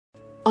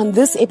On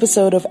this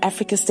episode of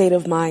Africa State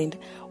of Mind,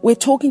 we're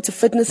talking to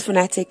fitness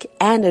fanatic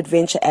and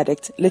adventure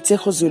addict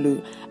Letshego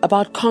Zulu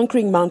about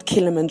conquering Mount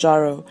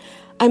Kilimanjaro.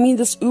 I mean,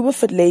 this uber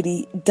fit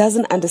lady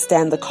doesn't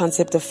understand the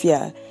concept of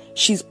fear.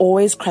 She's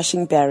always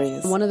crushing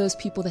barriers. I'm one of those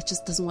people that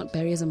just doesn't want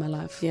barriers in my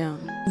life. Yeah.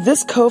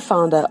 This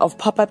co-founder of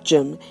Pop-Up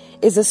Gym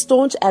is a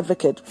staunch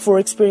advocate for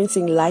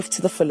experiencing life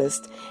to the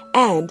fullest,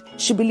 and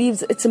she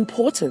believes it's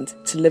important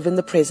to live in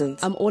the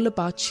present. I'm all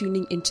about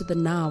tuning into the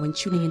now and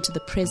tuning into the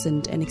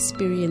present and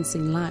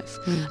experiencing life.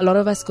 A lot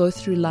of us go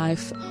through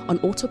life on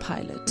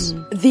autopilot.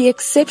 The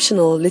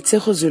exceptional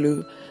Letshego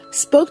Zulu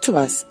spoke to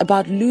us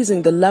about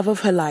losing the love of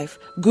her life,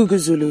 Gugu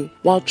Zulu,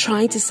 while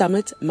trying to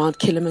summit Mount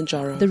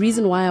Kilimanjaro. The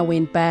reason why I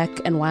went back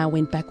and why I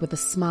went back with a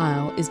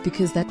smile is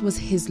because that was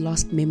his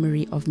lost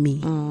memory of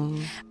me.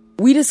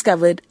 We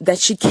discovered that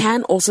she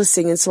can also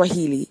sing in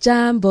Swahili.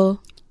 Jambo,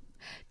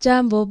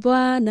 jambo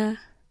bwana,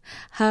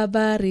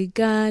 habari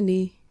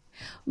gani,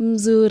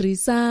 mzuri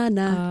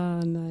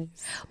sana, Nice.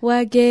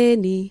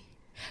 wageni,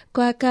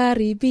 kwa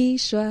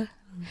karibishwa,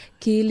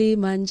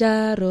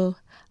 Kilimanjaro,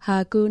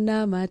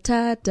 hakuna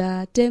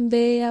matata,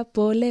 tembea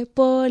pole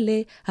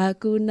pole,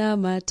 hakuna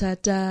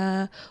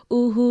matata,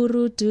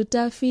 uhuru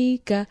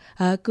tutafika,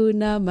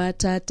 hakuna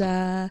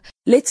matata.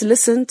 Let's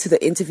listen to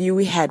the interview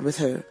we had with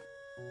her.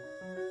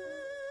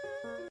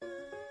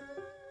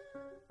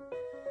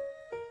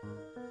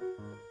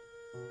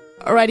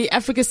 Alrighty,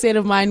 Africa State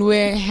of Mind.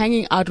 We're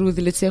hanging out with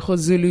Letshego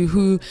Zulu,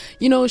 who,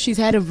 you know, she's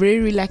had a very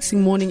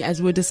relaxing morning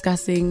as we're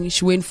discussing.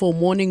 She went for a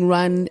morning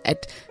run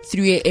at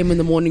 3 a.m. in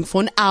the morning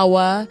for an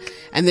hour.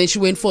 And then she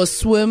went for a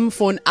swim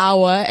for an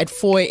hour at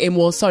 4 a.m.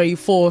 4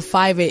 or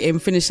 5 a.m.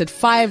 Finished at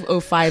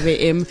 5:05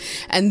 a.m.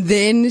 And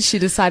then she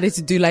decided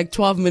to do like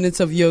 12 minutes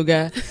of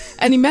yoga.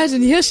 And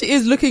imagine, here she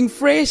is looking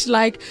fresh,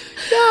 like,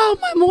 yeah,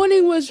 my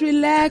morning was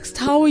relaxed.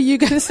 How are you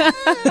guys?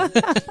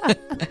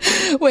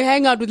 We're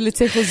hanging out with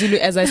Letshego Zulu,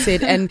 as I said.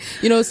 And,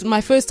 you know, it's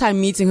my first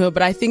time meeting her,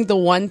 but I think the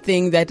one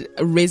thing that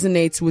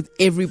resonates with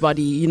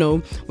everybody, you know,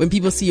 when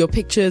people see your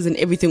pictures and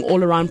everything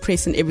all around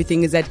press and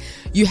everything, is that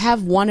you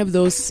have one of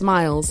those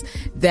smiles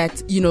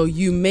that, you know,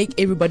 you make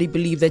everybody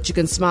believe that you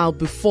can smile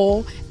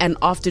before and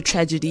after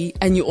tragedy.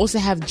 And you also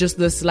have just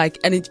this, like,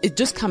 and it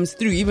just comes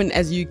through even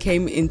as you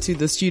came into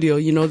the studio,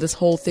 you know, this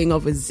whole thing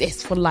of a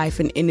zest for life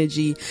and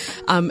energy.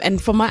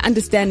 And from my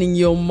understanding,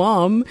 your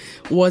mom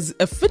was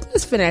a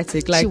fitness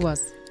fanatic. Like, She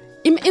was.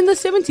 In the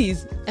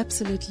 70s,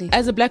 Absolutely.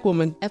 as a black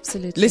woman.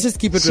 Absolutely. Let's just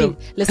keep it real.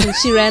 Listen,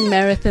 she ran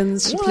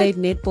marathons. She What? played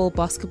netball,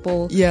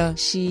 basketball. Yeah.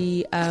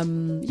 She,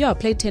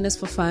 played tennis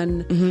for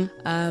fun.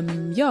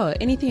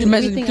 Anything.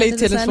 Imagine everything play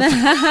under the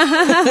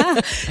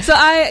tennis sun. So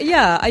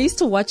I used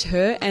to watch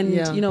her, and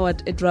Yeah. you know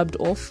what? It rubbed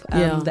off.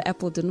 Yeah. The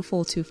apple didn't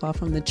fall too far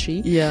from the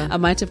tree. Yeah. I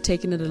might have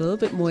taken it a little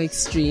bit more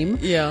extreme.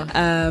 Yeah.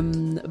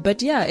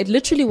 But yeah, it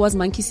literally was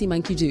monkey see,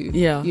 monkey do.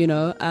 Yeah. You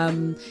know,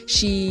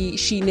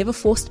 she never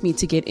forced me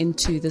to get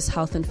into this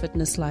health and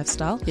fitness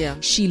lifestyle. Yeah.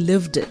 She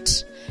lived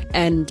it.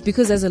 And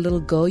because as a little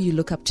girl, you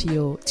look up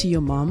to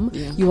your mom,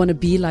 Yeah. you want to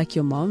be like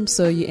your mom.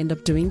 So you end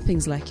up doing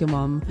things like your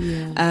mom.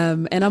 Yeah.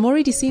 And I'm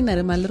already seeing that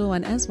in my little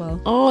one as well.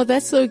 Oh,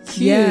 that's so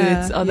cute.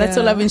 Yeah, Oh, that's yeah.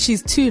 so lovely. And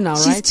she's 2 now,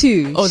 right? She's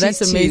 2. Oh, that's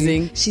She's 2.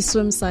 amazing. She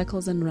swims,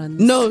 cycles, and runs.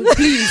 No,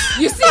 please.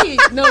 You see?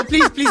 No,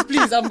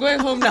 please. I'm going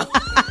home now.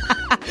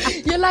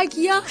 You're like,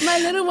 yeah, my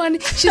little one,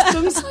 she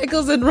swims,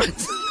 cycles, and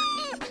runs.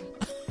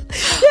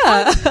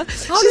 Yeah.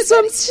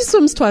 She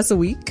swims twice a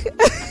week.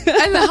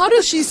 And how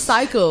does she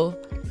cycle?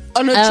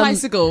 On a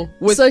tricycle?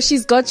 So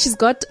she's got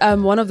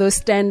one of those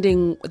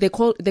standing, they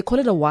call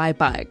it a Y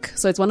bike.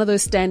 So it's one of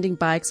those standing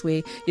bikes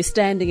where you're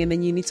standing and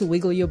then you need to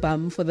wiggle your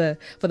bum for the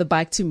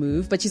bike to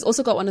move. But she's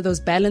also got one of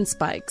those balance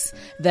bikes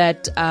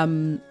that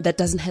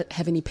doesn't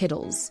have any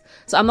pedals.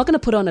 So I'm not going to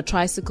put her on a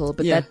tricycle,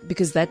 but Yeah.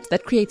 because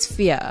that creates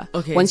fear.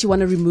 Okay. Once you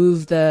want to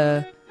remove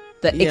the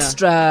Yeah.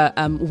 extra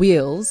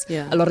wheels,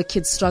 Yeah. a lot of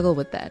kids struggle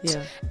with that.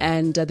 Yeah.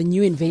 And the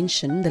new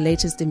invention, the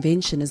latest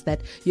invention, is that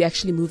you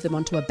actually move them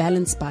onto a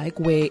balance bike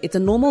where it's a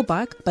normal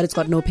bike, but it's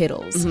got no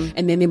pedals.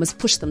 And then they must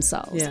push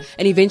themselves. Yeah.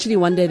 And eventually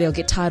one day they'll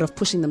get tired of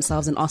pushing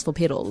themselves and ask for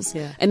pedals.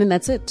 Yeah. And then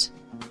that's it.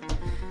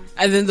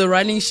 And then the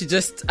running, she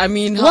just, I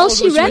mean, how Well, old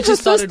she was ran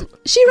when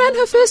she ran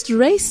her first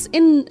race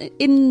in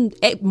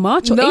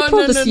March or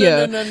April this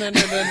year. No.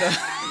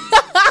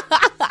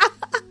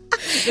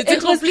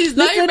 Please,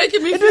 now you're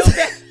making me feel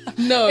bad.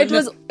 No,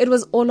 It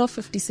was all of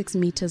 56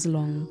 meters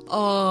long.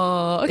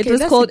 Oh, okay.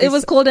 It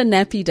was called a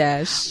nappy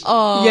dash.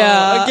 Oh,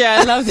 Yeah. Okay,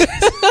 I love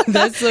that.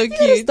 That's so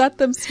cute. Start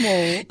them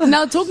small.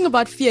 Now, talking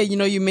about fear, you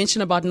know, you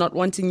mentioned about not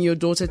wanting your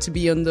daughter to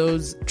be on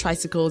those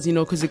tricycles, you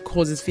know, because it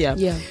causes fear.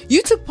 Yeah.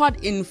 You took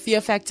part in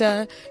Fear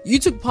Factor. You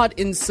took part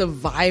in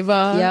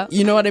Survivor. Yeah.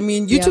 You know what I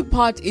mean? You Yeah. took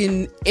part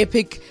in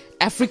Epic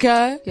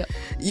Africa. Yeah.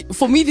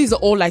 For me, these are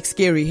all like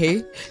scary,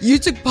 hey? You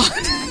took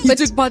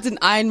part in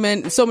Iron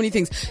Man, so many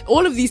things.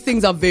 All of these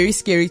things are very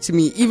scary to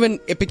me, even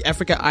Epic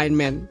Africa, Iron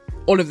Man.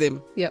 All of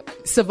them. Yep.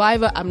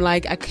 Survivor, I'm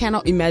like, I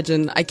cannot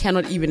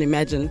even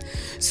imagine.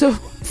 So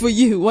for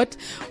you, what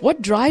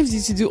drives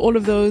you to do all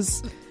of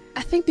those?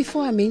 I think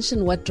before I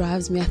mention what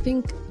drives me, I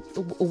think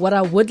what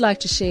I would like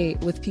to share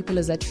with people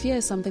is that fear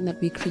is something that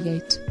we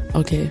create.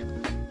 Okay.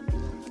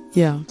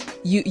 Yeah.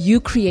 You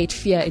create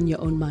fear in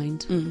your own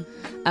mind.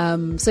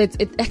 So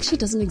it actually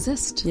doesn't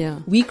exist. Yeah.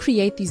 We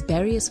create these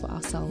barriers for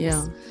ourselves.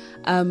 Yeah.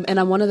 And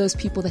I'm one of those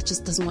people that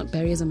just doesn't want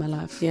barriers in my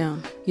life. Yeah.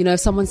 You know, if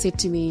someone said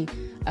to me,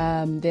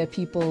 there are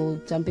people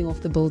jumping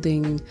off the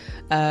building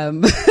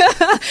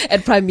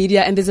at Prime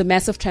Media and there's a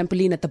massive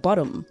trampoline at the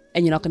bottom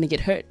and you're not going to get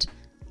hurt,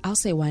 I'll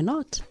say, why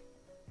not?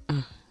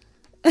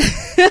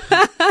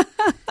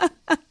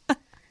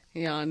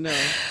 Yeah, no.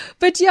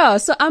 But yeah,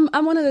 so I'm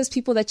one of those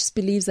people that just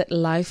believes that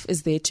life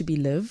is there to be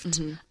lived.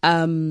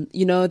 You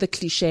know, the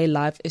cliche,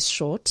 life is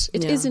short.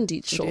 It is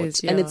indeed short. It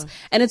is, yeah.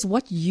 And it's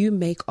what you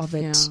make of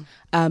it.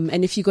 Yeah.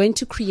 And if you're going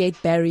to create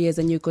barriers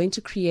and you're going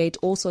to create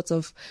all sorts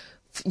of,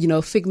 you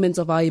know, figments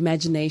of our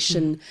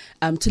imagination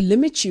to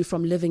limit you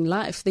from living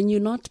life, then you're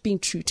not being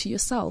true to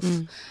yourself.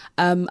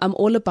 I'm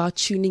all about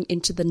tuning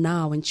into the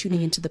now and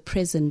tuning into the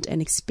present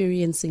and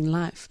experiencing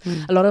life.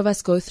 A lot of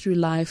us go through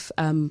life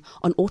on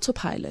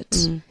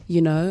autopilot,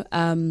 you know.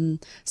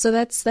 So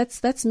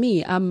that's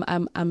me.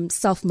 I'm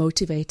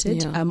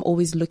self-motivated. Yeah. I'm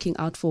always looking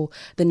out for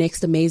the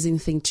next amazing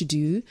thing to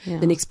do,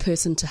 the next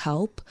person to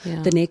help,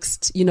 the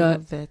next, you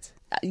know,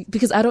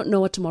 because I don't know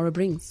what tomorrow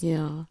brings.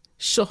 Yeah.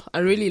 Sure. I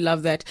really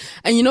love that.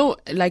 And, you know,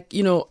 like,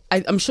 you know,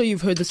 I'm sure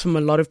you've heard this from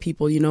a lot of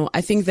people, you know,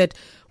 I think that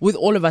with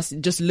all of us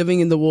just living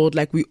in the world,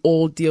 like we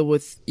all deal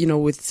with, you know,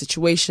 with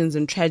situations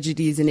and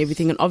tragedies and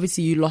everything. And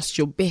obviously you lost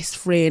your best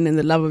friend and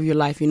the love of your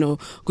life, you know,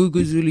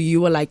 Gugu Zulu,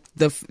 you were like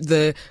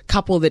the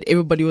couple that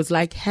everybody was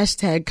like,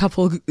 hashtag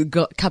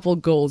couple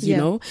goals, you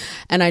know?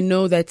 And I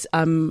know that,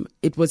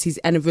 it was his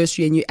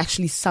anniversary and you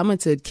actually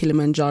summited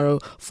Kilimanjaro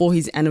for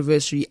his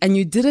anniversary and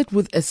you did it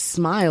with a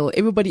smile.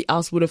 Everybody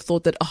else would have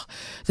thought that, oh,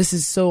 this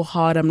is so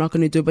hard, I'm not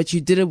going to do it. But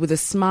you did it with a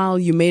smile.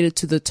 You made it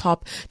to the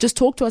top. Just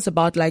talk to us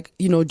about, like,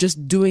 you know,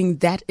 just doing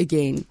that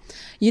again.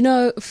 You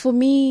know, for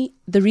me,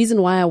 the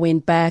reason why I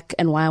went back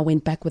and why I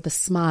went back with a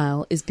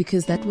smile is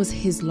because that was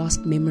his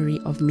last memory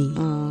of me.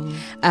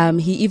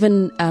 He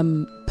even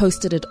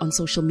posted it on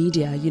social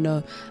media, you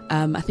know.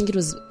 I think it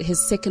was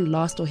his second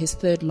last or his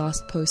third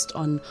last post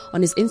on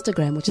his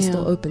Instagram, which is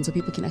still open, so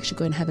people can actually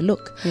go and have a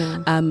look.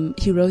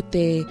 He wrote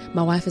there,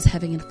 my wife is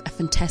having a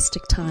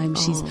fantastic time.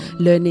 She's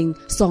learning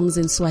songs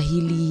in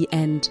Swahili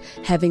and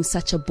having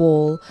such a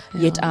ball,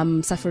 yet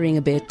I'm suffering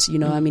a bit, you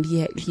know. I mean,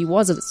 he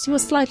was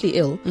slightly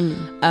ill.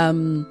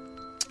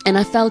 And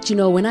I felt, you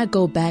know, when I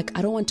go back,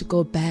 I don't want to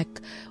go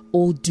back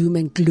all doom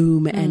and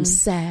gloom and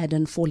sad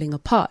and falling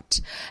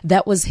apart.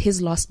 That was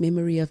his last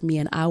memory of me,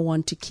 and I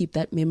want to keep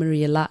that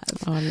memory alive.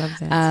 Oh, I love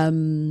that.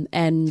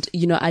 And,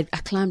 you know, I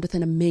climbed with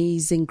an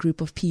amazing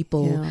group of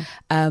people.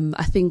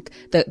 I think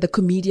the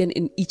comedian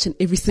in each and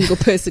every single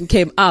person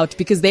came out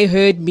because they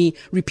heard me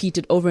repeat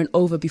it over and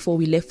over before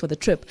we left for the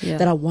trip,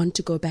 that I want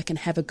to go back and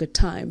have a good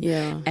time.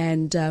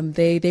 And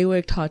they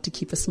worked hard to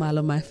keep a smile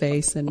on my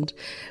face, and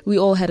we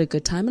all had a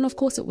good time. And of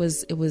course it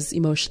was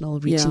emotional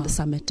reaching the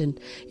summit and,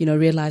 you know,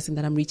 realizing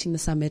that I'm reaching the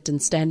summit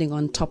and standing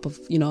on top of,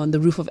 you know, on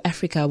the roof of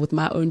Africa with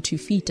my own 2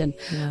 feet, and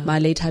my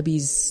late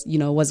hubby's, you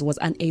know, was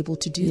unable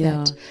to do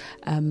that.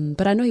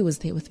 But I know he was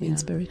there with me in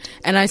spirit.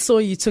 And I saw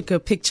you took a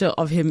picture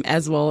of him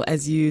as well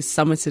as you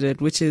summited it,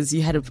 which is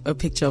you had a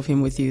picture of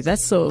him with you.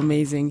 That's so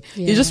amazing.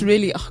 You're just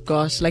really, oh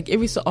gosh, like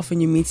every so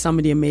often you meet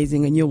somebody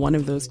amazing and you're one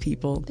of those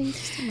people. Thank you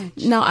so much.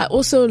 Now, I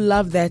also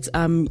love that,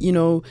 you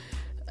know,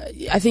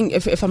 I think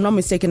if I'm not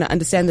mistaken, I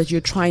understand that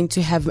you're trying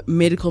to have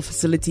medical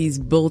facilities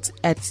built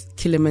at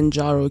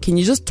Kilimanjaro. Can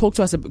you just talk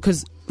to us,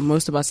 because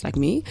most of us, like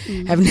me,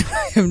 have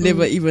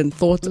never even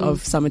thought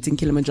of summiting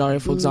Kilimanjaro,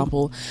 for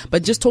example,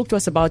 but just talk to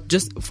us about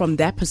just from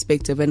that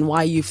perspective and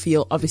why you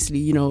feel, obviously,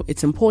 you know,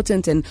 it's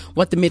important, and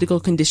what the medical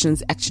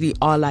conditions actually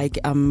are like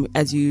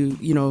as you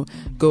know,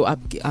 go up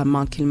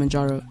Mount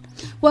Kilimanjaro.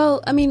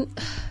 Well, I mean,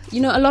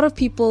 you know, a lot of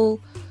people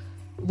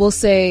will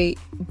say,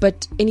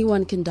 but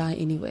anyone can die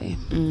anyway.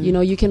 You know,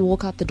 you can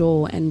walk out the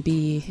door and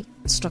be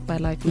struck by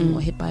lightning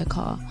or hit by a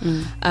car.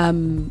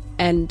 And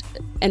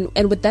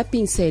with that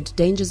being said,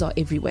 dangers are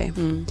everywhere.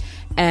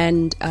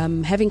 And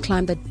having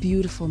climbed that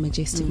beautiful,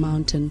 majestic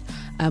mountain,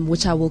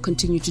 which I will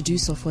continue to do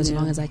so for as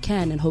long as I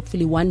can, and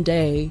hopefully one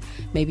day,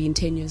 maybe in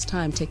 10 years'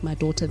 time, take my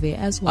daughter there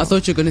as well. I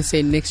thought you were going to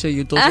say next year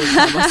your daughter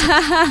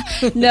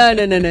will come.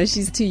 No,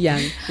 she's too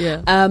young.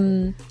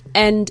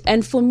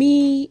 And for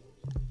me,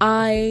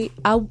 I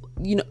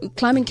you know,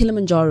 climbing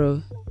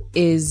Kilimanjaro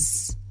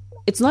it's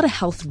not a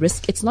health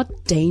risk. It's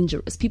not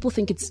dangerous. People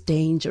think it's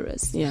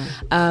dangerous.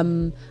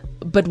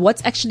 But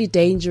what's actually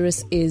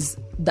dangerous is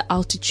the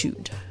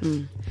altitude.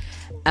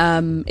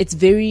 It's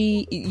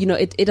very,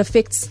 it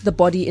affects the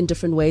body in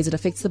different ways. It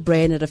affects the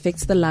brain, it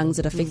affects the lungs,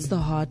 it affects the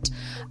heart.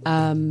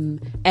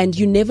 And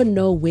you never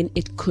know when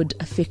it could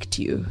affect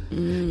you.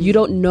 You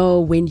don't know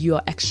when you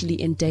are actually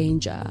in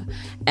danger.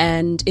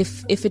 And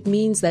if it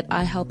means that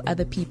I help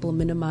other people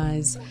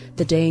minimize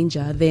the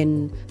danger,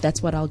 then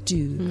that's what I'll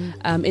do.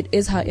 It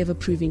is, however,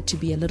 proving to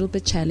be a little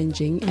bit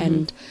challenging.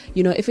 And,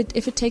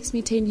 if it takes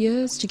me 10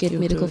 years to get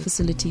medical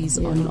facilities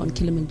on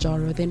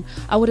Kilimanjaro, then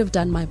I would have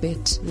done my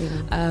bit.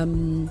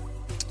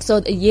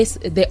 So yes,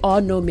 there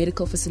are no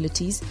medical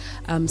facilities.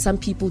 Some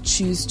people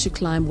choose to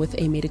climb with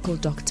a medical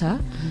doctor,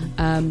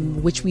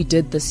 which we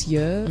did this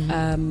year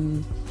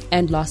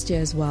and last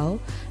year as well.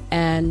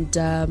 And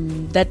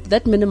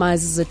that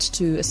minimizes it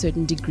to a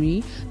certain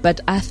degree. But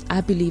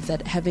I believe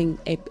that having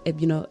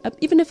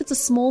even if it's a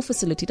small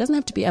facility, it doesn't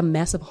have to be a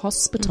massive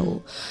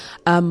hospital.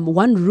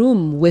 One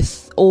room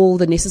with all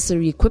the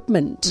necessary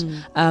equipment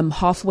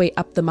halfway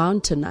up the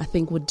mountain, I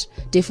think would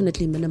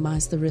definitely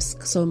minimize the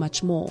risk so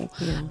much more.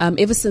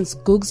 Ever since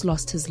Googs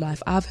lost his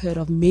life, I've heard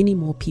of many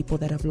more people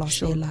that have lost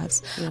their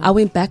lives. I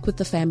went back with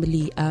the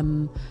family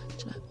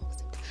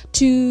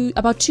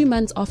about 2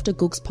 months after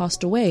Googs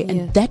passed away,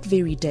 and that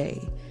very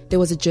day there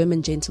was a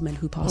German gentleman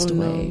who passed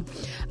away.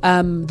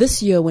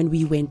 This year when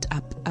we went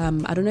up,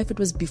 I don't know if it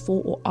was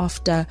before or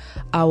after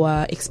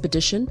our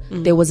expedition,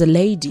 there was a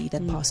lady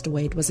that passed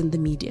away. It was in the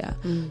media.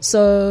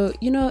 So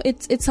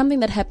it's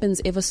something that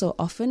happens ever so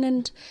often,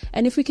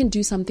 and if we can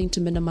do something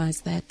to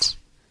minimize that,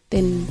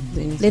 then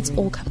let's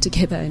all come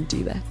together and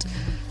do that.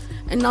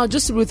 And now,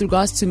 just with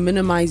regards to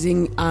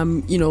minimizing,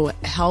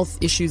 health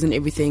issues and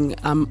everything,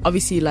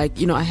 obviously,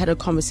 I had a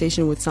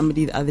conversation with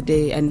somebody the other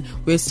day, and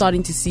we're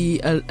starting to see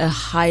a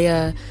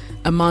higher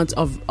amount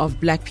of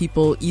black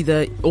people,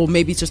 either, or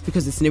maybe it's just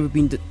because it's never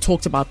been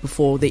talked about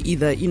before. They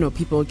either,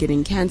 people are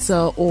getting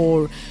cancer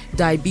or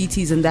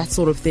diabetes and that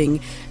sort of thing.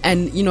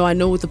 And, I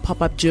know with the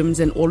pop-up gyms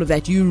and all of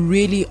that, you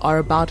really are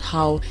about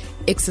how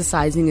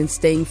exercising and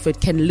staying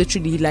fit can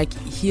literally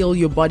heal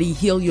your body,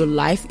 heal your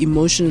life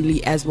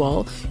emotionally as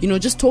well.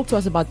 Just talk to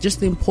us about just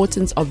the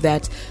importance of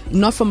that,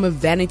 not from a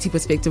vanity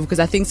perspective, because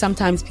I think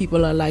sometimes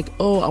people are like,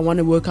 oh, I want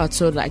to work out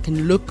so that I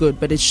can look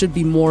good, but it should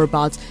be more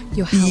about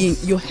your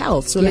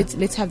health. So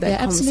let's have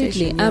that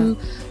conversation.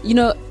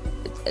 Absolutely.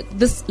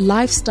 This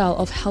lifestyle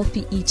of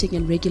healthy eating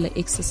and regular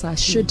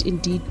exercise should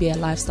indeed be a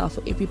lifestyle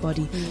for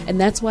everybody. And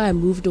that's why I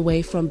moved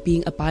away from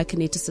being a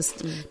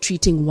biokineticist,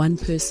 treating one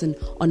person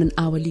on an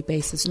hourly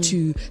basis,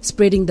 to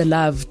spreading the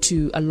love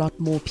to a lot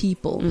more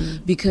people.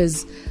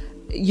 Because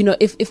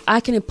if I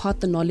can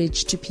impart the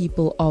knowledge to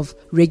people of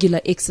regular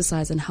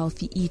exercise and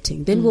healthy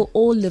eating, then we'll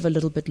all live a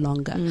little bit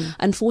longer.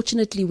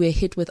 Unfortunately, we're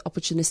hit with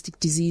opportunistic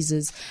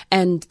diseases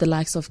and the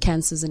likes of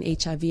cancers and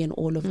HIV and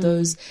all of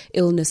those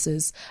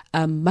illnesses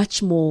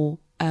much more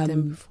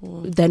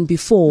than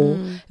before,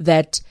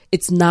 that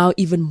it's now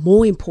even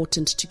more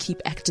important to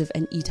keep active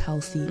and eat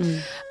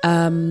healthy.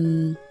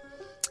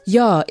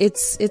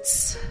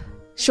 It's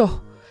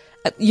sure.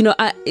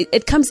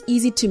 It comes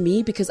easy to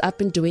me because I've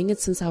been doing it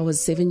since I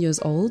was 7 years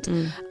old.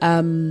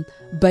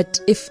 But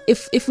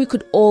if we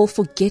could all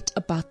forget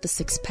about the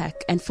six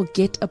pack and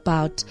forget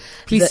about,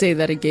 please say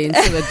that again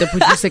so that the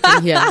producer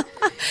can hear.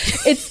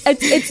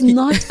 It's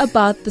not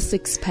about the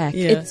six pack.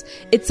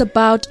 It's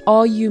about,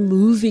 are you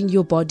moving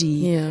your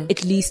body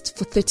at least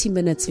for 30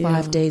 minutes,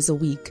 5 days a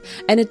week?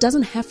 And it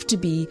doesn't have to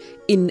be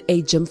in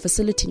a gym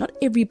facility. Not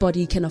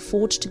everybody can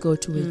afford to go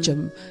to a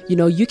gym.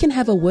 You can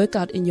have a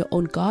workout in your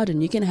own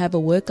garden. You can have a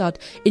workout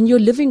in your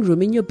living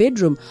room, in your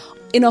bedroom,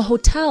 in a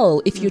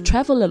hotel. If you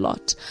travel a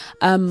lot,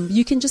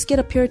 you can just get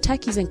a pair of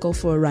tackies and go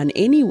for a run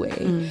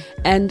anyway.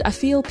 And I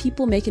feel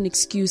people make an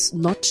excuse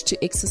not to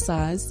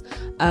exercise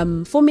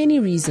for many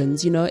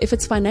reasons. If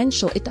it's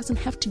financial, it doesn't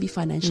have to be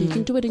financial. You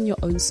can do it in your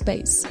own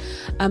space.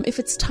 If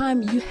it's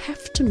time, you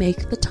have to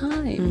make the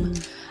time.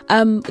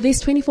 There's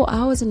 24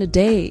 hours in a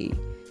day.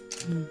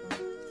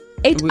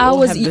 8 we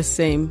hours. All have the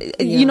same.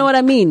 You know what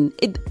I mean?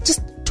 It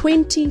just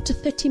 20 to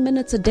 30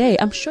 minutes a day.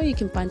 I'm sure you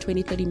can find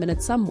 20, 30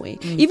 minutes somewhere.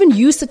 Even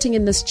you sitting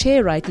in this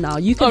chair right now,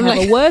 you can have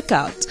a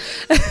workout.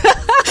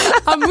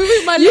 I'm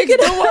moving my legs.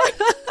 Don't worry.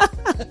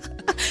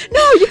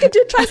 No, you can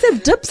do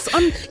tricep dips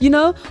on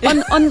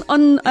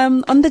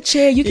the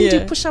chair. You can do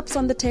push-ups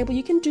on the table.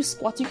 You can do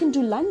squats. You can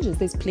do lunges.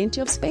 There's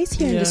plenty of space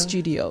here in the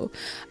studio.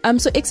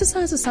 So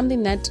exercise is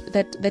something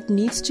that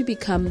needs to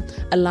become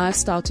a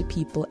lifestyle to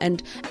people.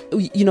 And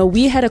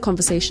we had a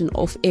conversation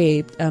off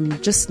air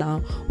just now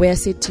where I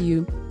said to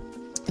you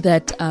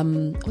that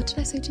what did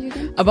I say to you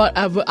again? About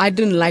I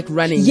didn't like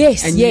running.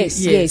 Yes.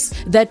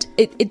 That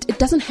it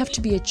doesn't have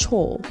to be a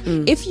chore.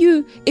 If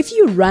you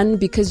run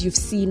because you've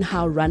seen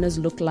how runners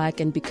look like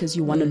and because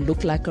you want to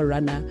look like a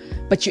runner,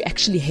 but you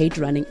actually hate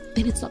running,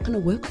 then it's not going to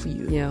work for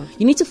you.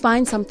 You need to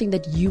find something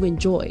that you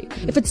enjoy.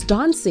 If it's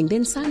dancing,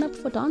 then sign up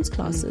for dance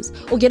classes,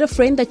 or get a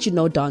friend that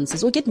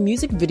dances, or get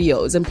music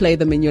videos and play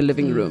them in your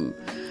living room.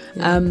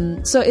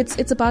 So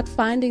it's about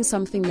finding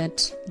something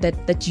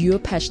that you're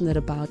passionate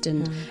about,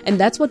 and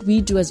that's what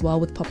we do as well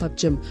with Pop-Up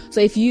Gym.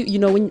 So if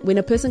when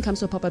a person comes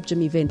to a Pop-Up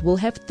Gym event, we'll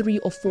have 3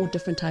 or 4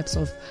 different types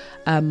of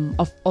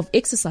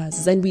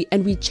exercises, and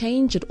we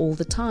change it all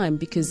the time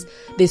because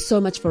there's so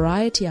much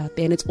variety out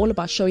there, and it's all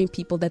about showing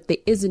people that there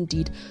is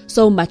indeed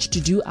so much to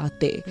do out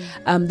there.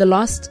 The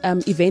last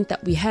event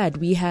that we had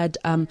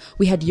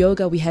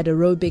yoga, we had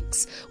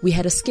aerobics, we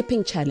had a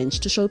skipping challenge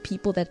to show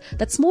people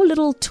that small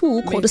little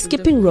tool called a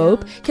skipping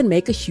rope can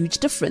make a huge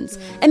difference.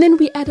 And then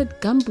we added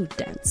gumboot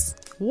dance.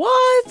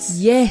 What?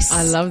 Yes.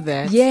 I love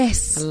that.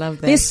 Yes. I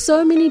love that. There's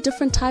so many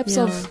different types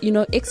of,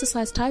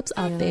 exercise types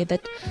out there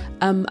that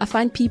I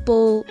find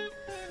people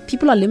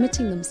are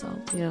limiting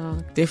themselves.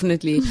 Yeah,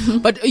 definitely.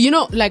 But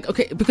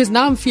okay, because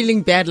now I'm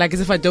feeling bad, like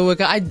as if I don't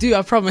work out. I do,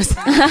 I promise.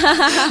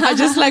 I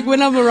just like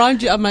when I'm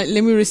around you, I'm like,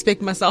 let me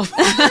respect myself.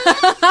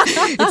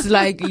 It's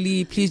like,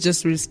 Lee, please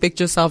just respect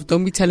yourself.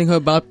 Don't be telling her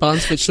about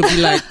bounce, but she'll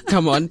be like,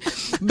 come on.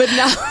 But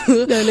now,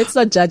 no, let's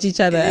not judge each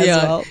other as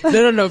well.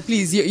 No,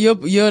 please.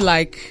 You're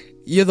like,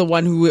 you're the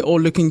one who we're all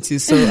looking to,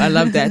 so I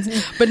love that.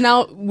 But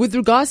now, with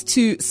regards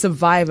to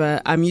Survivor,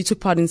 you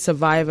took part in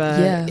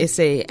Survivor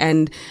SA,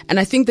 and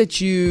I think that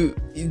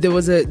there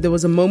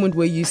was a moment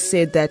where you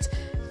said that,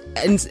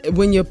 and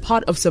when you're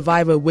part of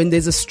Survivor, when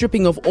there's a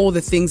stripping of all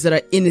the things that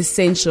are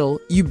inessential,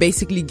 you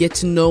basically get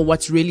to know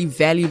what's really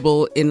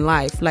valuable in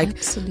life. Like,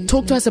 absolutely.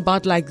 Talk to us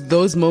about like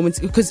those moments,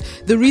 because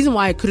the reason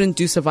why I couldn't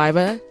do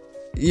Survivor,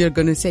 you're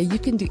going to say, you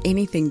can do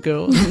anything,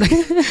 girl.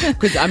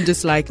 Because I'm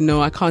just like,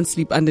 no, I can't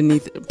sleep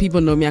underneath. People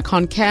know me. I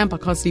can't camp. I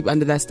can't sleep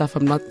under that stuff.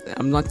 I'm not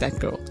that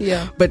girl.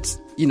 Yeah. But,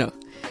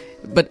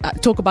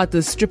 talk about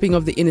the stripping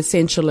of the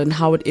inessential and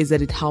how it is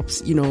that it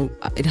helps,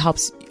 it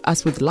helps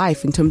us with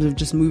life in terms of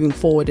just moving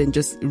forward and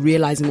just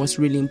realizing what's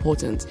really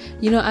important.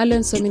 I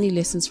learned so many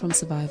lessons from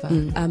Survivor.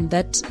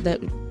 That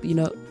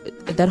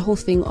whole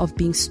thing of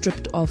being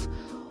stripped of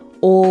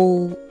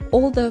all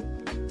the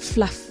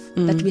fluff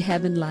that we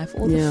have in life,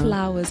 all the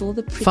flowers, all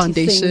the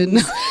pretty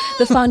things,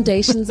 the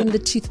foundations and the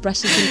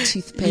toothbrushes and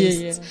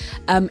toothpastes,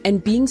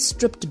 and being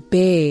stripped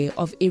bare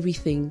of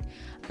everything.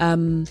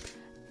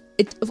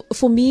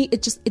 For me,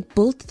 it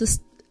built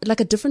this like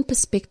a different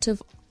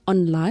perspective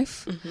on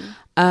life.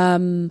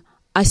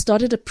 I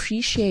started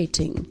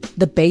appreciating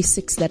the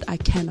basics that I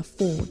can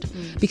afford,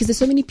 because there's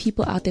so many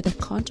people out there that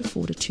can't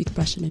afford a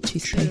toothbrush and a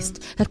toothpaste,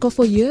 that go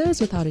for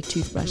years without a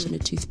toothbrush and a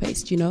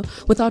toothpaste,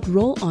 without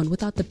roll-on,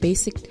 without the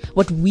basic,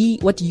 what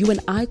you and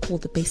I call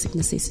the basic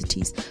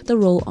necessities, the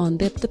roll-on,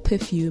 the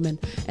perfume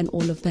and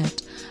all of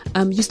that.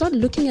 You start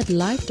looking at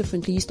life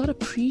differently. You start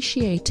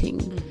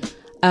appreciating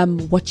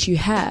what you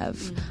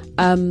have,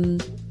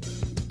 and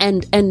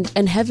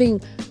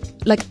having,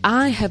 like,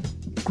 I have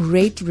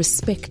great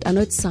respect. I know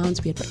it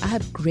sounds weird, but I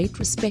have great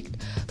respect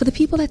for the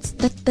people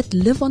that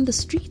live on the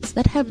streets,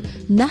 that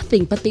have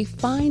nothing, but they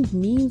find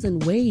means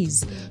and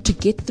ways to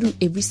get through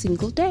every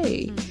single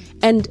day.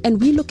 And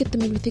we look at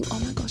them and we think, oh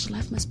my gosh,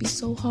 life must be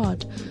so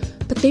hard.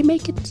 But they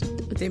make it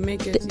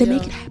make it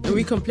happen. And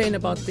we complain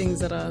about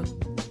things that are...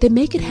 They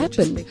make it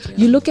happen.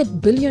 You look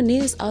at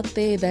billionaires out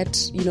there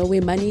that,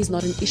 where money is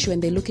not an issue,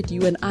 and they look at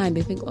you and I and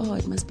they think, oh,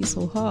 it must be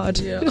so hard.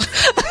 Yeah.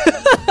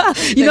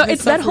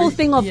 It's that whole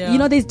thing of,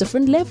 there's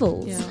different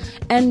levels. Yeah.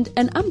 And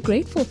I'm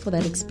grateful for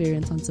that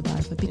experience on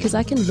Survivor, because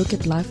I can look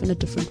at life in a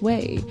different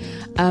way.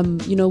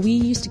 We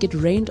used to get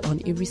rained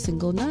on every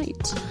single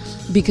night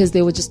because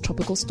there were just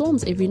tropical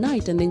storms every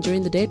night. And then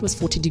during the day it was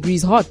 40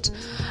 degrees hot.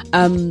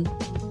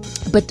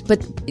 But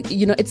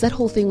it's that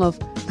whole thing of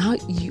now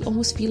you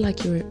almost feel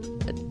like you're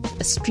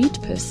a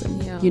street person.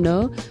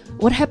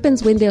 What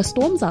happens when there are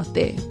storms out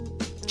there?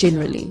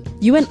 Generally,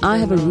 you and I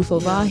have a roof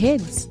over our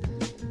heads,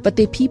 but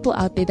there are people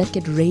out there that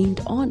get rained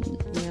on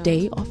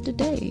day after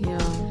day.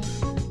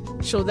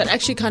 Sure, that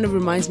actually kind of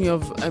reminds me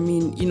of,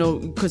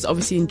 because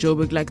obviously in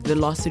Joburg, like the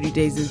last 30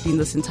 days, there's been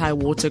this entire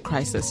water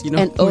crisis,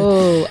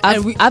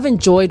 I've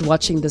enjoyed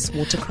watching this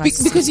water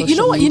crisis. Because you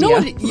know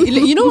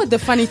what the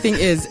funny thing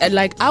is, and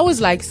like I was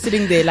like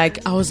sitting there,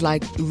 like I was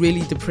like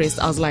really depressed.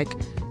 I was like,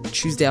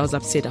 Tuesday I was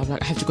upset. I was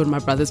like, I have to go to my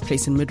brother's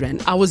place in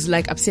Midrand. I was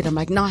like upset. I'm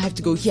like, now I have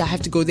to go here, I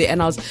have to go there.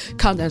 And I was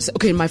counting. I said,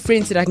 okay, my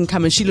friend said I can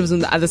come, and she lives on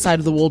the other side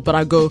of the world, but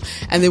I go.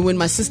 And then when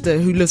my sister,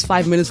 who lives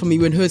 5 minutes from me,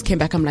 when hers came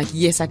back, I'm like,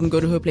 yes, I can go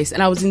to her place.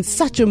 And I was in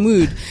such a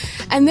mood.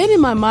 And then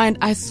in my mind,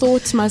 I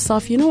thought to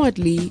myself, you know what,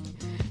 Lee?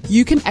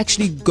 You can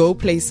actually go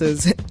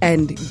places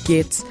and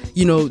get,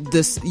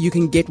 you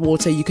can get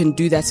water, you can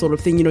do that sort of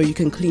thing, you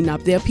can clean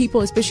up. There are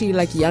people, especially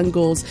like young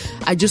girls.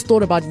 I just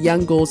thought about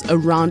young girls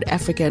around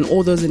Africa and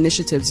all those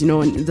initiatives,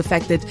 and the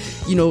fact that,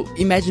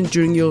 imagine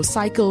during your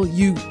cycle,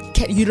 you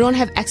you don't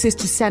have access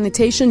to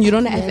sanitation, you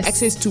don't have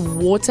access to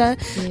water.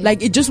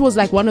 Like, it just was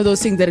like one of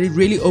those things that it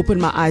really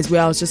opened my eyes,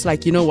 where I was just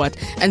like, you know what?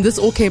 And this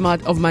all came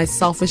out of my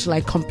selfish,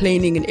 like,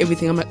 complaining and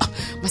everything. I'm like, oh,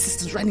 my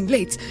sister's running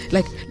late.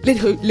 Like,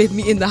 let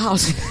me in the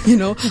house. You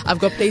know, I've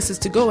got places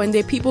to go. And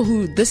there are people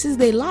who, this is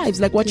their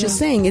lives. Like what you're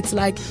saying, it's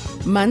like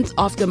month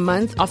after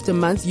month after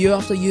month, year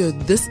after year,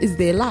 this is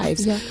their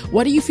lives.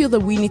 What do you feel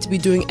that we need to be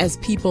doing as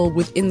people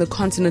within the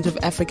continent of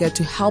Africa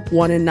to help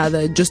one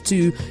another, just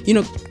to, you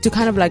know, to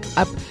kind of like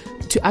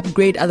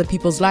upgrade other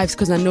people's lives?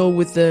 Because I know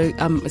with the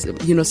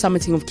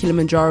summiting of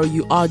Kilimanjaro,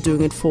 you are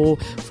doing it for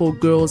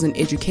girls in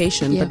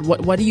education.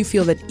 But what do you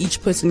feel that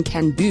each person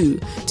can do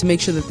to make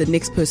sure that the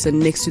next person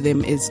next to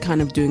them is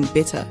kind of doing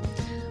better?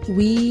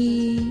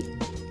 We,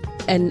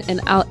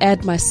 and I'll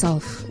add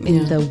myself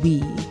in the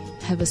we,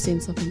 have a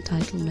sense of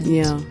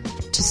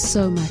entitlement to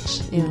so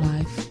much in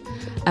life.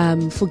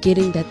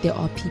 Forgetting that there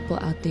are people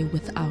out there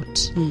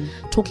without.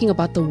 Talking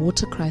about the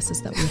water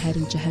crisis that we had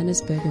in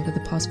Johannesburg over the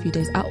past few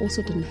days, I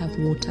also didn't have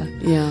water.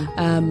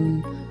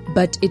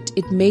 But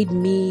it made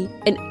me,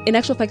 and in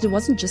actual fact, it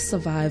wasn't just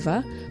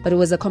Survivor, but it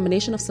was a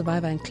combination of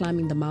Survivor and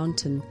climbing the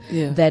mountain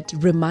that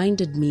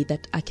reminded me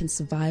that I can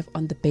survive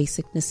on the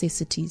basic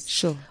necessities.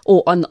 Sure.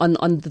 Or on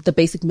the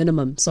basic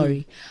minimum,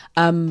 sorry.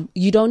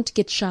 You don't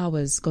get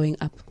showers going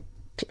up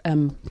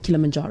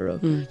Kilimanjaro.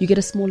 You get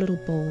a small little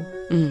bowl.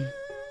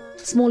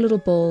 Small little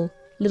bowl,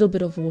 little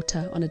bit of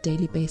water on a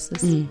daily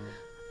basis,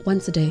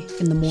 once a day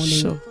in the morning.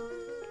 Sure.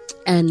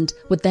 And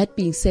with that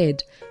being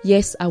said,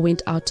 yes, I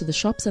went out to the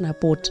shops and I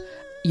bought,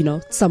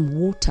 some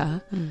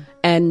water.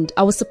 And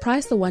I was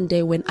surprised the one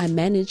day when I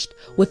managed,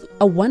 with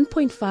a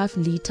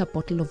 1.5 liter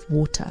bottle of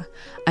water,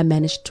 I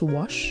managed to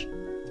wash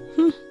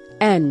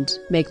and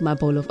make my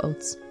bowl of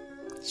oats.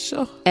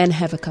 Sure. And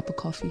have a cup of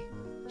coffee.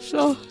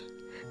 Sure.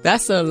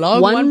 That's a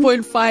long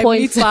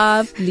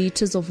 1.5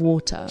 liters of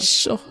water.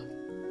 Sure.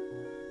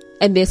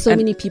 And there's so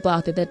many people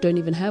out there that don't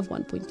even have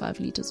 1.5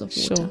 liters of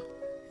water. Sure.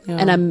 Yeah.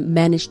 And I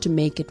managed to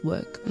make it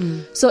work.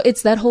 So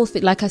it's that whole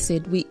thing. Like I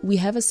said, we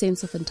have a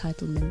sense of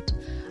entitlement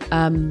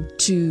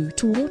to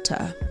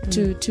water,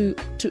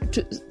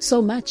 to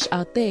so much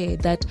out there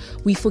that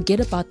we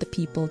forget about the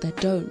people that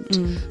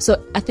don't.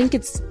 So I think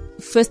it's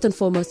first and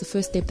foremost, the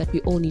first step that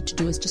we all need to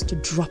do is just to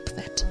drop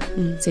that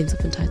sense of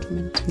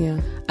entitlement.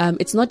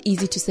 It's not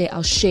easy to say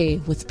I'll share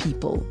with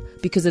people,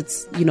 because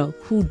it's,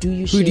 who do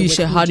you share? Who do you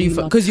share? How do you?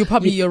 Because you're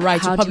probably you're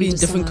right. You're probably in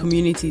different decide?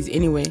 Communities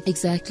anyway.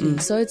 Exactly.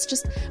 So it's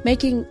just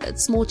making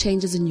small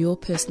changes in your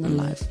personal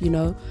life. I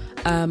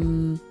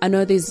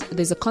know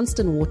there's a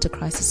constant water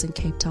crisis in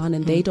Cape Town,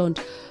 and they don't,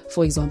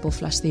 for example,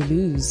 flush their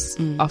loos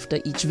after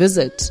each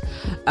visit.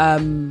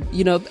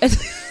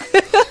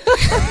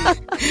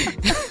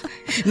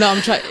 No,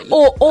 I'm trying.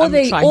 Or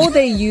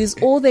they use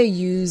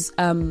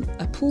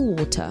a pool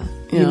water,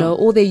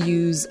 or they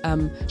use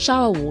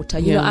shower water.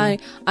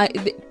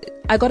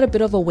 I got a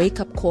bit of a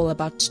wake up call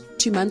about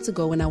 2 months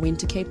ago when I went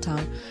to Cape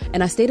Town,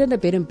 and I stayed at a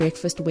bed and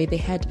breakfast where they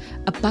had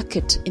a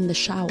bucket in the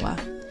shower,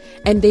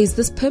 and there's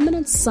this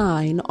permanent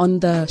sign on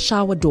the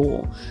shower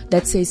door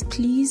that says,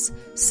 "Please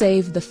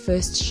save the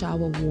first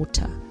shower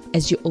water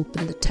as you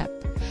open the tap,"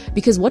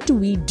 because what do?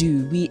 We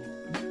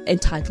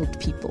entitled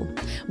people.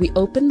 We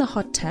open the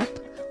hot tap.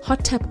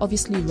 Hot tap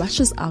obviously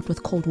rushes out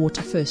with cold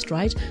water first,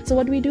 right? So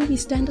what do? We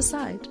stand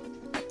aside.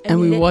 And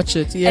we watch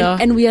it,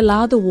 and we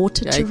allow the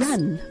water to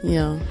run.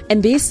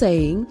 And they're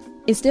saying,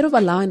 instead of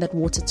allowing that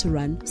water to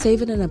run,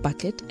 save it in a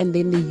bucket, and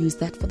then they use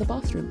that for the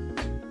bathroom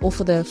or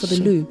for the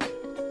loo.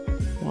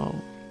 Wow.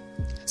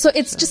 So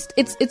it's just,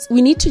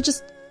 we need to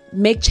just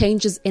make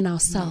changes in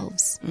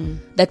ourselves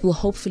that will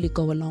hopefully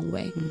go a long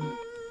way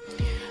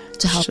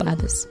to help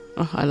others.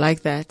 Oh, I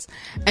like that.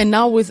 And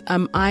now with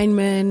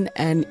Ironman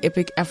and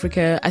Epic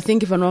Africa, I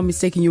think if I'm not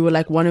mistaken, you were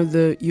like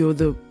you're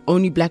the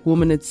only black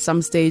woman at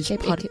some stage. For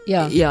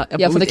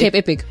the Cape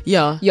Epic.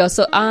 Yeah.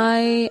 So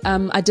I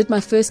did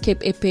my first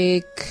Cape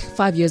Epic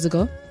 5 years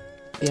ago.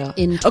 Yeah.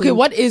 Okay,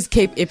 what is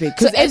Cape Epic?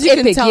 Because as you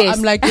can tell, yes.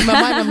 I'm like in my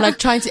mind, I'm like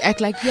trying to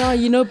act like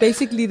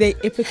basically they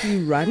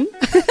epically run.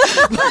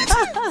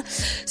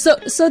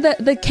 So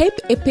the Cape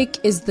Epic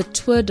is the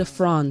Tour de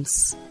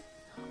France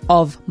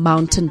of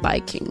mountain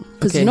biking,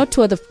 because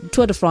Tour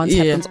de France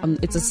happens on,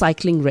 it's a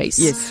cycling race.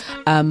 Yes.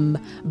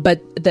 But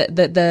the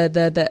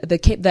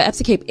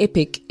Absa Cape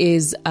Epic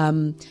is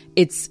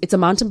it's a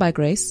mountain bike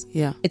race.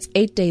 Yeah. It's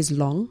 8 days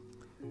long,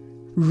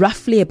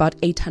 roughly about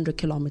 800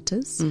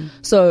 kilometers.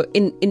 So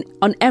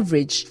on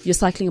average, you're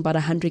cycling about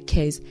 100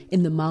 Ks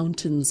in the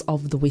mountains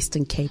of the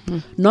Western Cape,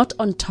 not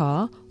on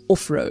tar,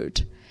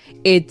 off-road.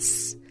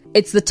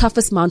 It's the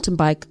toughest mountain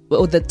bike,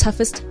 or the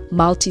toughest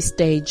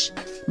multi-stage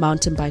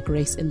mountain bike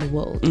race in the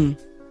world.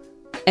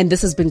 And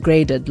this has been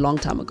graded long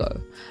time ago.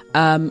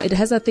 It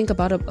has, I think,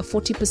 about a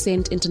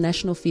 40%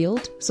 international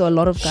field. So a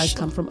lot of guys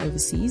come from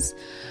overseas.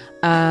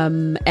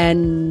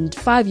 And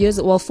 4 years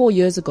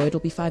ago, it'll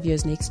be 5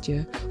 years next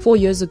year. 4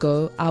 years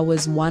ago, I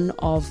was one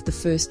of the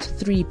first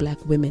 3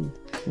 black women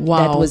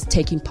that was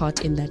taking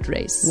part in that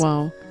race.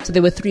 Wow. So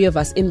there were 3 of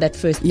us in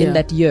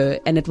that year,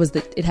 and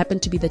it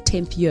happened to be the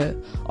 10th year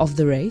of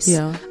the race.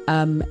 Yeah.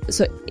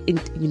 So in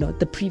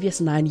the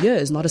previous 9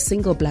 years, not a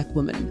single black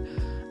woman.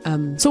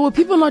 So were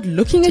people not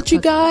looking at you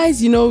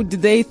guys?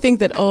 Did they think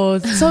that, oh,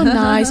 it's so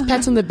nice,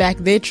 pats on the back,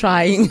 they're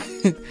trying?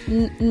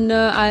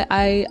 No,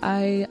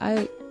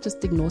 I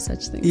just ignore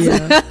such things.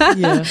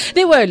 Yeah.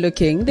 They were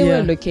looking.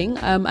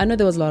 I know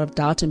there was a lot of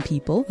doubt in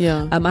people.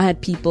 Yeah. I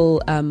had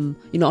people, on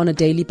a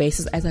daily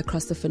basis as I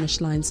crossed the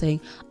finish line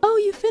saying, "Oh,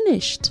 you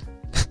finished."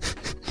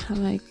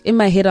 I'm like, in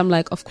my head, I'm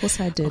like, of course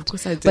I did. Of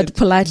course I did. But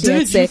politely,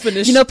 I'd say,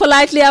 finish?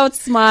 Politely I would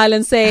smile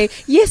and say,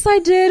 yes, I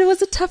did. It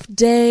was a tough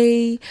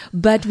day,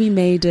 but we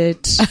made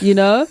it,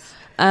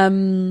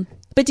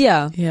 But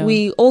yeah,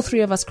 we all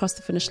 3 of us crossed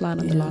the finish line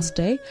on the last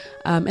day.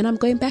 And I'm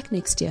going back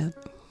next year.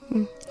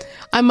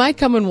 I might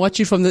come and watch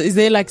you is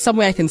there like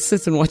somewhere I can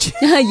sit and watch you?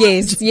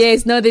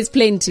 Yes. No, there's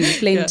plenty.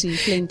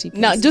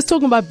 Now, just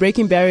talking about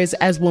breaking barriers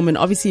as women,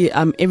 obviously,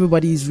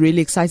 everybody's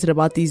really excited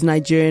about these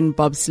Nigerian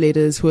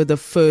bobsledders who are the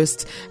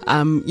first,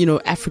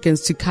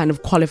 Africans to kind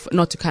of qualify,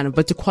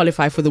 but to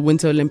qualify for the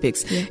Winter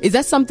Olympics. Yeah. Is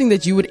that something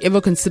that you would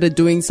ever consider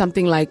doing,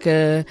 something like,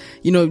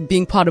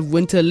 being part of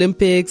Winter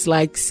Olympics,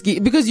 like ski?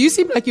 Because you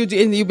seem like you'd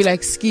be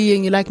like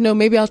skiing. You're like, no,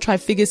 maybe I'll try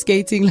figure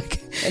skating,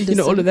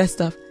 all of that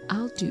stuff.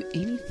 I'll do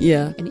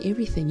anything and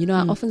everything.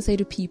 I often say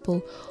to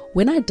people,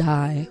 when I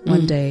die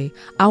one day,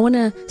 I want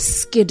to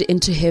skid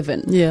into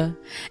heaven. Yeah.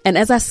 And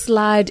as I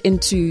slide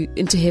into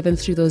heaven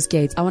through those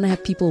gates, I want to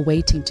have people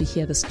waiting to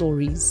hear the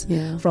stories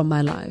from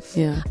my life.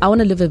 Yeah. I want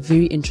to live a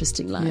very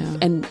interesting life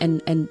and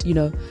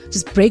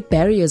just break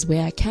barriers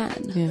where I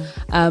can.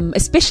 Yeah.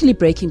 Especially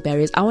breaking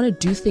barriers. I want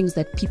to do things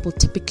that people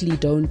typically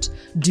don't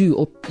do,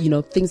 or,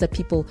 things that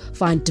people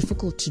find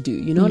difficult to do,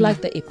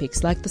 like the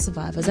epics, like the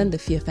survivors and the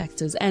fear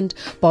factors and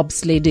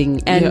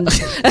bobsledding and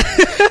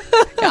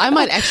I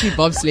might actually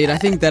bobsled. I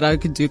think that I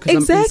could do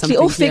exactly,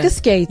 or figure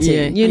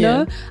skating.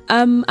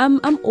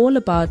 I'm all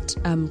about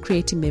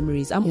creating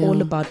memories. I'm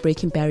all about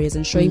breaking barriers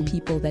and showing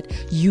people that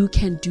you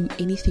can do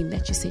anything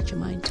that you set your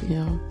mind to.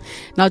 Yeah.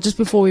 Now, just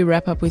before we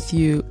wrap up with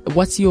you,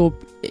 what's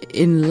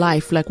in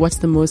life? Like, what's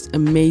the most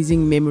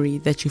amazing memory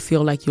that you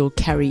feel like you'll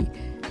carry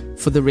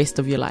for the rest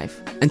of your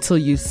life until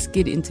you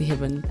skid into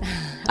heaven?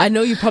 I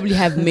know you probably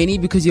have many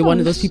because you're one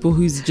of those people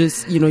who's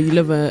just, you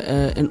live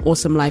an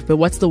awesome life. But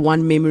what's the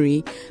one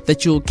memory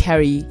that you'll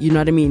carry, you know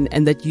what I mean?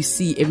 And that you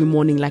see every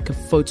morning like a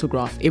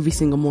photograph, every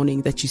single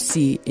morning that you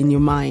see in your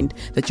mind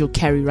that you'll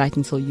carry right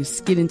until you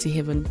skid into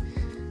heaven?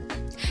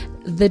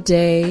 The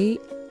day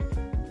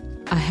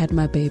I had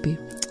my baby.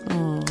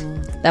 Oh.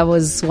 That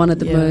was one of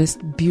the most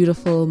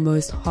beautiful,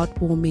 most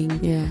heartwarming.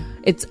 Yeah.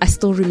 I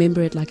still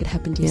remember it like it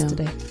happened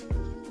yesterday.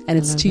 And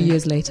it's 2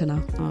 years later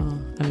now. Oh,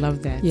 I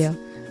love that. Yeah.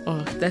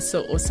 Oh, that's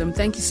so awesome.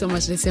 Thank you so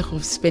much, Lesego,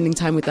 for spending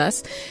time with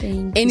us.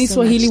 Thank Any you so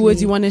Swahili much, words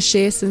Lee. you want to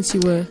share since you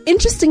were...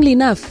 Interestingly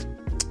enough,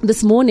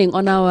 this morning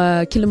on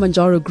our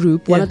Kilimanjaro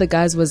group, one of the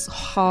guys was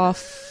half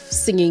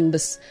singing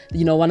this,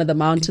 one of the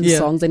mountain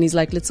songs, and he's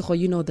like, Lesego,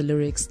 you know the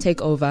lyrics,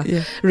 take over,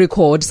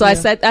 record. So I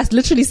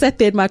literally sat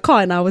there in my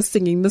car and I was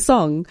singing the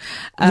song.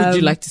 Would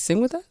you like to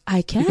sing with us?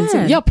 I can. You can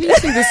sing. Yeah, please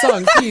sing the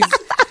song, please.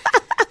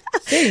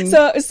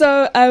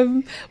 So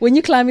when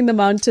you're climbing the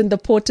mountain, the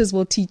porters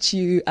will teach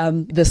you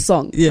the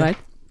song, right?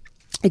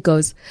 It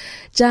goes,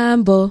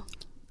 Jambo,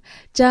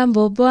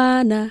 Jambo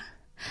bwana,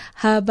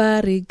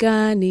 habari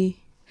gani,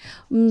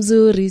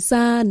 mzuri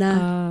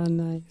sana,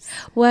 nice.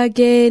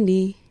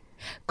 Wageni,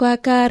 kwa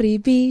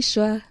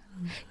karibishwa,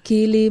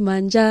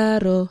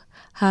 Kilimanjaro,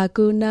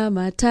 hakuna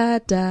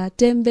matata,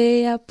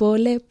 tembea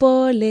pole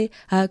pole,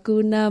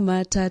 hakuna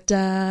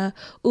matata,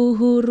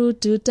 Uhuru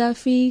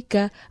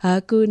tutafika,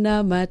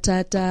 hakuna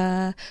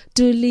matata,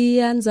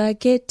 tulianza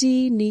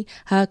ketini,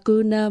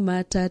 hakuna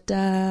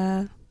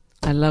matata.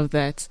 I love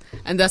that.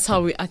 And that's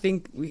how I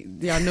think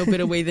there are no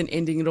better way than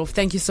ending it off.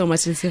 Thank you so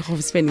much, Lesego,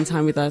 for spending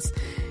time with us.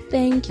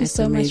 Thank you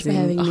so much for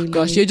having me. Oh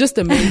gosh, you're just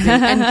amazing.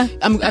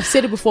 And I've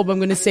said it before, but I'm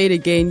going to say it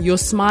again. Your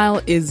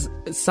smile is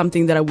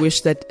something that I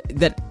wish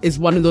that is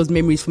one of those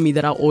memories for me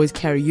that I'll always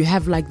carry. You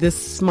have like this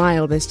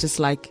smile that's just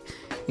like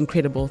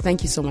incredible.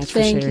 Thank you so much for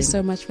sharing. Thank you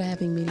so much for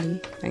having me,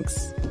 Lee.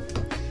 Thanks.